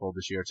couple people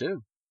this year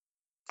too.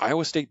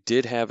 Iowa State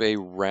did have a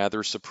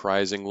rather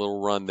surprising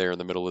little run there in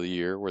the middle of the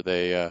year where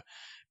they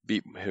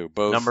beat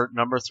both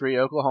number 3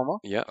 Oklahoma.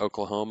 Yeah,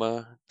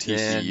 Oklahoma,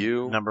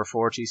 TCU. And number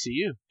 4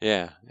 TCU.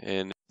 Yeah,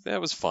 and that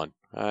was fun.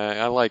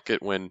 I like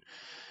it when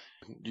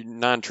you're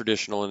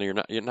non-traditional and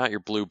you're not your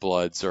blue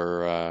bloods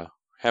are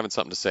having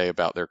something to say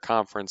about their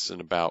conference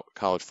and about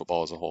college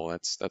football as a whole.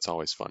 That's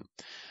always fun.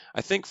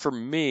 I think for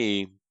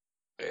me,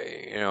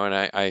 and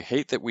I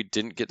hate that we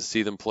didn't get to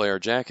see them play our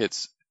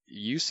Jackets.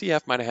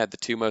 UCF might have had the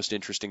two most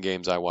interesting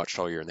games I watched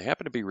all year, and they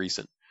happen to be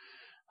recent.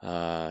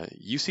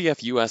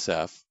 UCF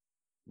USF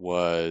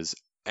was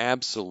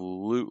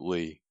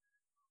absolutely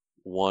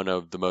one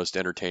of the most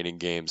entertaining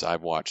games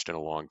I've watched in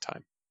a long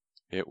time.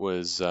 It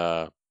was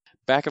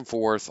back and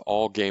forth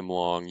all game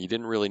long. You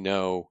didn't really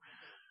know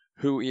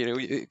who,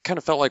 it kind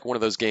of felt like one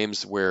of those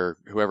games where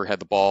whoever had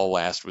the ball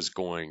last was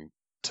going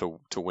to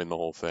win the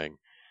whole thing.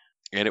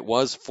 And it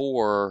was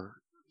for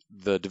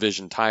the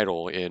division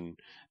title in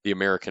the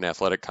American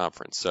Athletic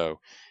Conference. So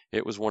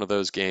it was one of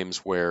those games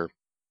where,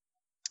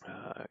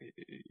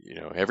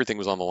 everything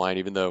was on the line,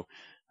 even though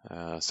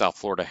South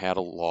Florida had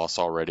a loss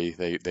already.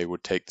 They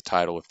would take the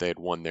title if they had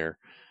won there.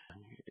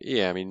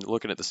 Yeah, I mean,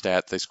 looking at the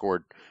stats, they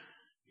scored,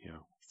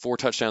 4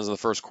 touchdowns in the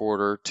first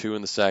quarter, 2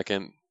 in the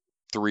second,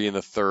 3 in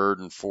the third,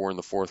 and 4 in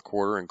the fourth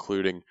quarter,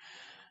 including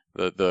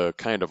the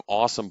kind of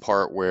awesome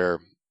part where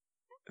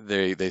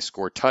they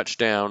scored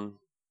touchdown,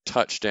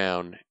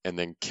 and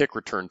then kick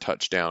return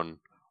touchdown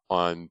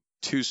on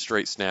 2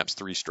 straight snaps,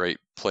 3 straight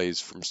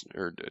plays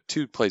or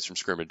 2 plays from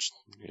scrimmage.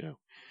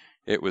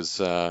 It was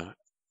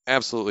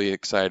absolutely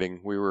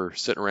exciting. We were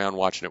sitting around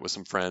watching it with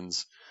some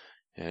friends,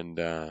 and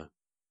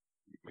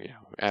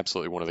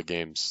absolutely one of the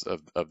games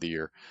of the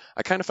year.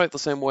 I kind of felt the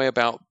same way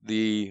about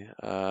the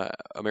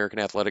American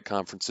Athletic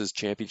Conference's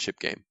championship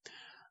game.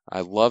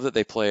 I love that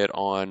they play it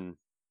on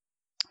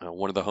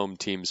one of the home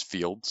team's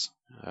fields.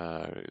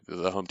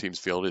 The home team's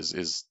field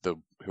is the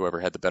whoever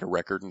had the better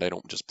record, and they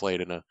don't just play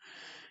it in a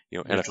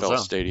NFL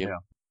stadium. Yeah.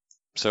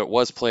 So it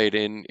was played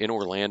in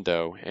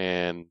Orlando,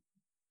 and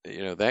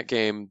that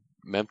game,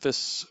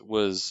 Memphis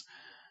was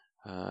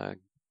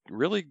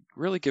really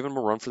giving them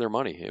a run for their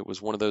money. It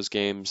was one of those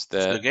games that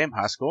it's a good game,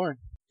 high scoring.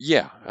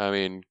 Yeah, I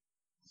mean,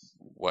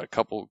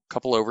 couple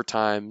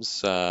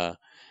overtimes.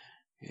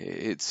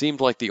 It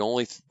seemed like the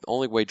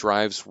only way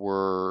drives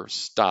were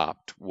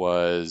stopped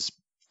was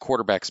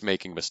quarterbacks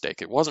making a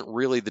mistake. It wasn't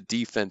really the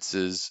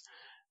defenses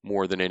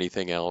more than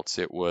anything else.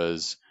 It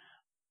was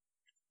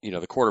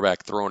the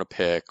quarterback throwing a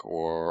pick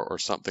or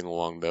something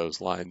along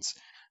those lines.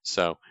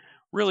 So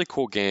really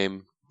cool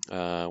game.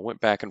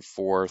 Went back and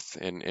forth,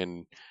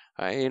 and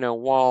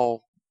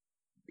while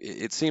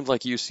it seemed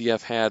like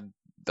UCF had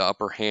the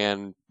upper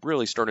hand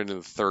really starting in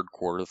the third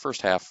quarter. The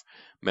first half,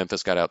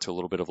 Memphis got out to a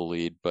little bit of a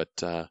lead, but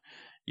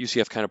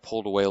UCF kind of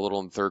pulled away a little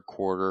in the third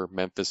quarter.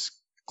 Memphis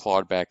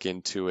clawed back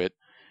into it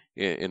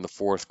in the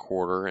fourth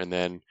quarter, and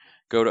then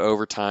go to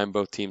overtime.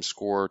 Both teams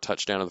score a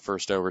touchdown in the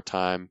first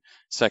overtime.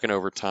 Second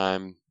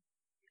overtime,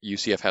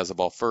 UCF has the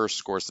ball first,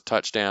 scores the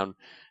touchdown,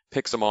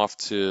 picks them off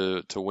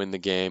to win the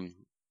game.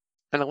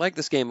 And I like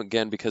this game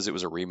again because it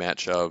was a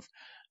rematch of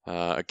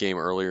a game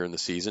earlier in the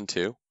season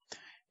too.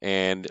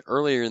 And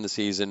earlier in the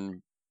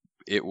season,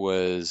 it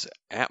was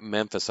at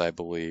Memphis, I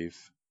believe.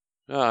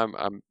 No,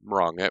 I'm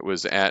wrong. It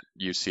was at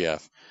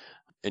UCF,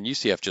 and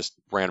UCF just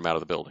ran them out of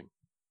the building.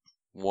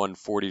 Won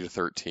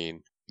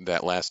 40-13.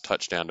 That last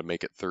touchdown to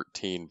make it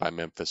 13 by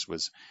Memphis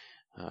was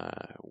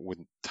with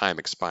time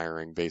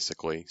expiring,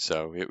 basically.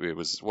 So it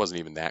wasn't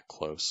even that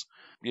close.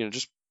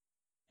 Just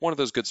one of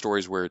those good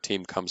stories where a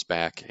team comes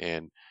back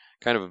and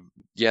kind of,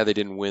 yeah, they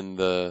didn't win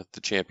the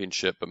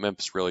championship, but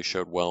Memphis really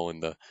showed well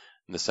in the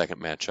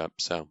second matchup.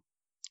 So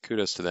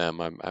kudos to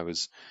them. I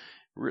was,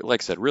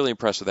 like I said, really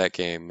impressed with that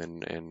game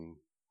and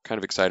kind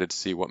of excited to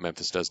see what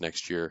Memphis does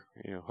next year.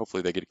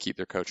 Hopefully they get to keep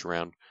their coach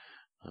around.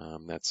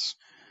 That's,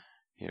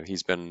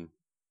 he's been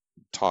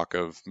talk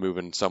of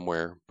moving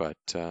somewhere, but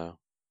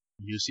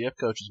UCF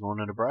coach is going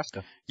to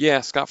Nebraska.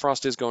 Yeah, Scott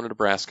Frost is going to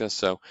Nebraska.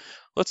 So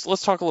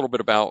let's talk a little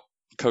bit about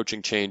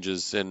coaching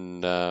changes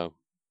and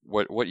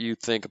what you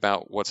think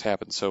about what's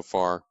happened so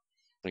far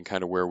and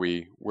kind of where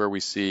we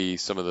see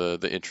some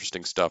of the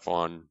interesting stuff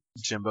on.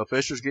 Jimbo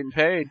Fisher's getting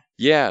paid.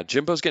 Yeah,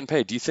 Jimbo's getting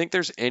paid. Do you think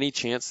there's any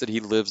chance that he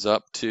lives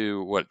up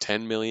to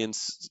 10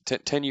 years,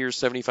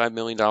 $75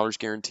 million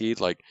guaranteed?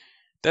 Like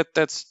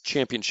that's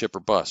championship or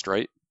bust,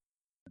 right?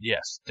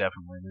 Yes,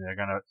 definitely.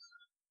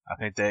 I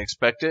think they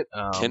expect it.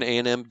 Can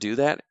A&M do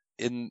that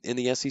in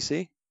the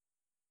SEC?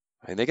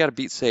 I mean, they got to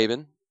beat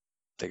Saban.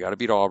 They got to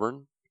beat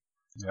Auburn.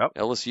 Yep.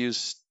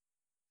 LSU's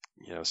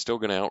still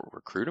going to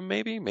out-recruit them,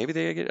 maybe? Maybe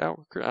they get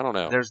out-recruit. I don't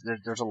know.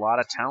 There's a lot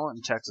of talent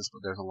in Texas,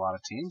 but there's a lot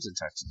of teams in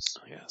Texas.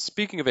 Yeah.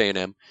 Speaking of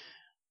A&M,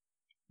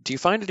 do you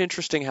find it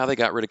interesting how they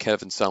got rid of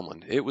Kevin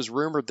Sumlin? It was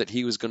rumored that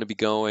he was going to be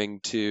going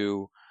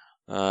to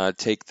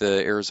take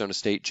the Arizona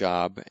State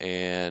job,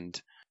 and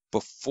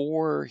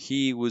before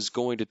he was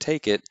going to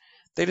take it,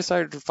 they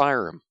decided to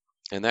fire him,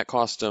 and that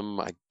cost him,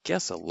 I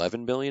guess,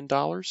 $11 billion.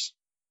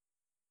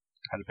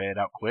 Had to pay it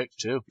out quick,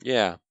 too.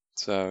 Yeah.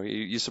 So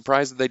you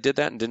surprised that they did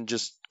that and didn't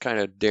just kind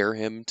of dare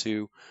him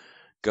to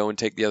go and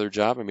take the other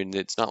job? I mean,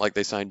 it's not like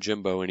they signed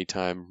Jimbo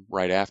anytime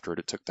right after it.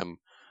 It took them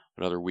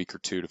another week or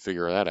two to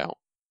figure that out.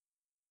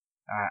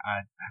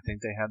 I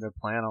think they had their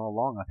plan all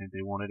along. I think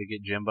they wanted to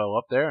get Jimbo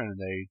up there, and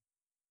they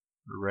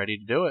were ready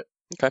to do it.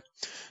 Okay.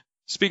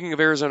 Speaking of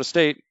Arizona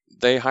State,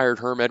 they hired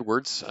Herm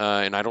Edwards,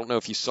 and I don't know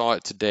if you saw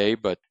it today,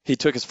 but he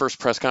took his first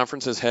press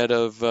conference as head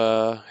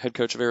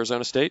coach of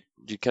Arizona State.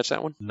 Did you catch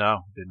that one? No,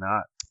 did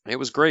not. It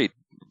was great.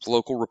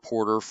 Local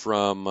reporter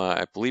from,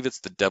 I believe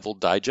it's the Devil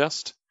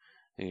Digest,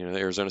 the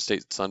Arizona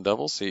State Sun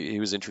Devils. He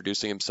was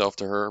introducing himself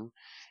to Herm.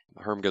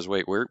 Herm goes,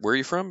 "Wait, where are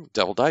you from?"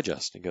 Devil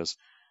Digest. He goes,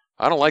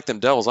 "I don't like them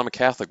Devils. I'm a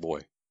Catholic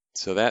boy."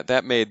 So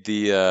that made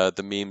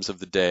the memes of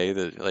the day.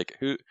 That like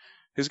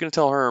who's going to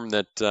tell Herm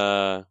that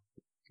the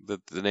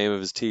name of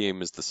his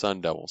team is the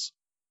Sun Devils?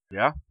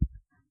 Yeah.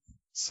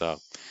 So,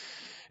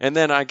 and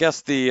then I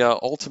guess the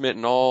ultimate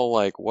in all,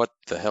 like, what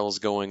the hell's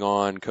going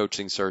on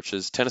coaching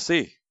searches,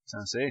 Tennessee.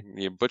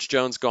 Butch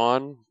Jones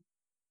gone,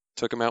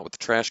 took him out with the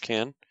trash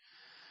can.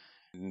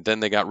 And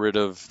then they got rid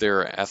of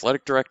their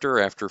athletic director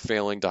after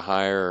failing to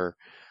hire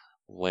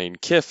Lane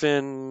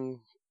Kiffin,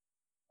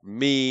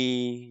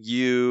 me,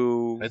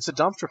 you. It's a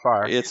dumpster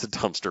fire. It's a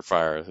dumpster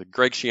fire.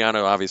 Greg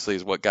Schiano obviously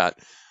is what got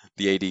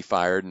the AD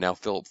fired. Now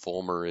Philip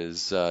Fulmer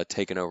is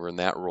taken over in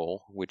that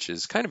role, which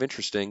is kind of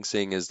interesting,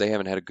 seeing as they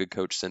haven't had a good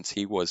coach since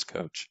he was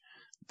coach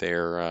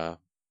there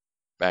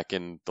back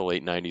in the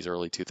late 90s,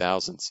 early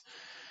 2000s.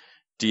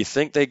 Do you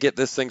think they get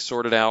this thing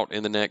sorted out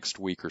in the next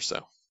week or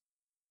so?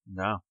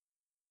 No.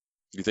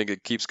 You think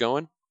it keeps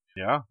going?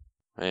 Yeah.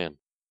 Man.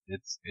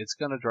 It's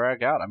going to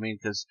drag out. I mean,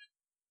 because,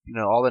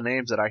 all the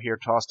names that I hear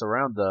tossed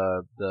around,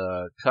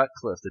 the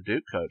Cutcliffe, the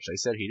Duke coach, they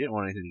said he didn't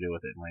want anything to do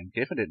with it. Lane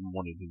Kiffin didn't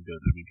want anything to do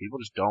with it. I mean, people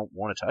just don't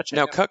want to touch it.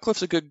 Now,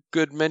 Cutcliffe's a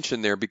good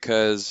mention there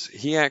because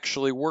he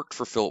actually worked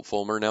for Philip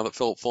Fulmer. Now that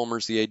Philip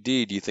Fulmer's the AD,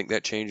 do you think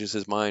that changes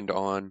his mind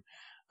on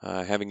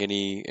having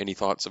any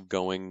thoughts of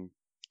going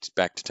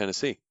back to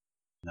Tennessee?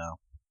 No.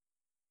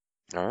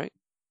 All right.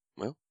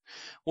 Well,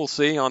 we'll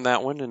see on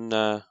that one, and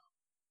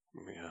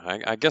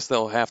I guess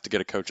they'll have to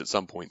get a coach at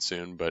some point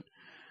soon, but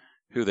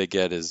who they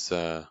get is...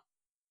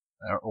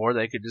 Or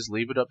they could just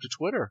leave it up to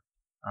Twitter.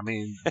 I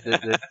mean,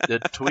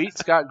 the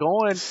tweets got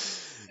going,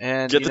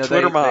 and get the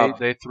Twitter mob.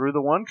 They threw the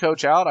one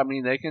coach out. I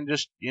mean, they can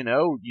just, you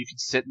can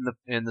sit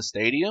in the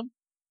stadium,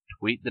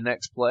 tweet the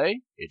next play,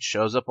 it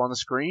shows up on the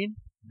screen,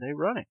 they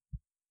run it.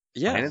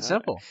 Yeah. Plain and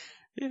simple.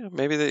 Yeah,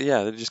 maybe they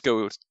just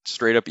go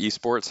straight up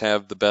esports,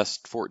 have the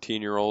best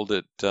 14-year-old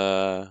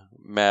at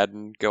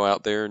Madden go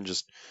out there and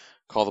just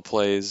call the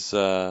plays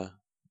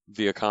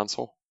via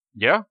console.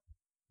 Yeah,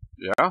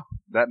 yeah.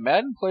 That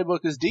Madden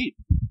playbook is deep.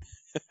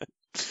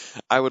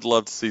 I would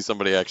love to see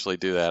somebody actually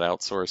do that,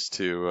 outsource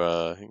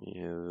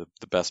to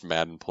the best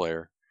Madden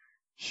player.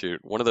 Shoot,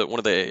 one of the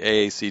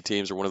AAC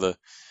teams or one of the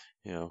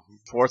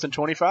 4th and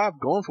 25,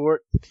 going for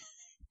it.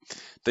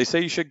 they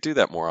say you should do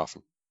that more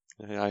often.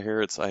 I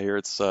hear it's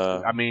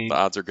the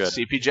odds are good.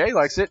 CPJ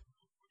likes it.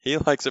 He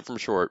likes it from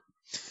short.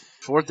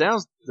 4th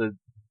down's the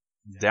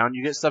down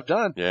you get stuff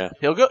done. Yeah,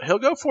 He'll go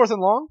 4th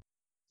and long.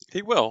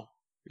 he will.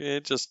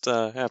 It just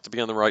have to be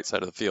on the right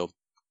side of the field.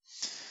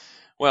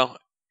 Well,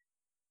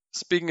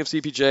 speaking of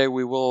CPJ,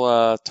 we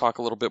will talk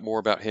a little bit more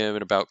about him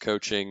and about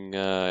coaching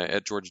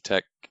at Georgia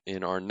Tech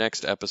in our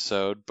next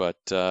episode. But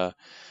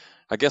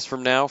I guess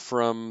from now,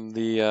 from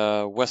the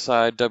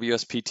Westside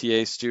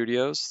WSPTA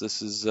studios,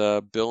 this is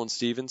Bill and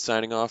Steven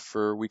signing off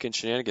for Weekend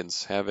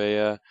Shenanigans. Have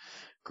a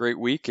great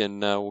week,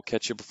 and we'll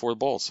catch you before the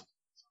Bowls.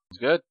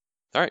 Good.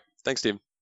 All right. Thanks, Steven.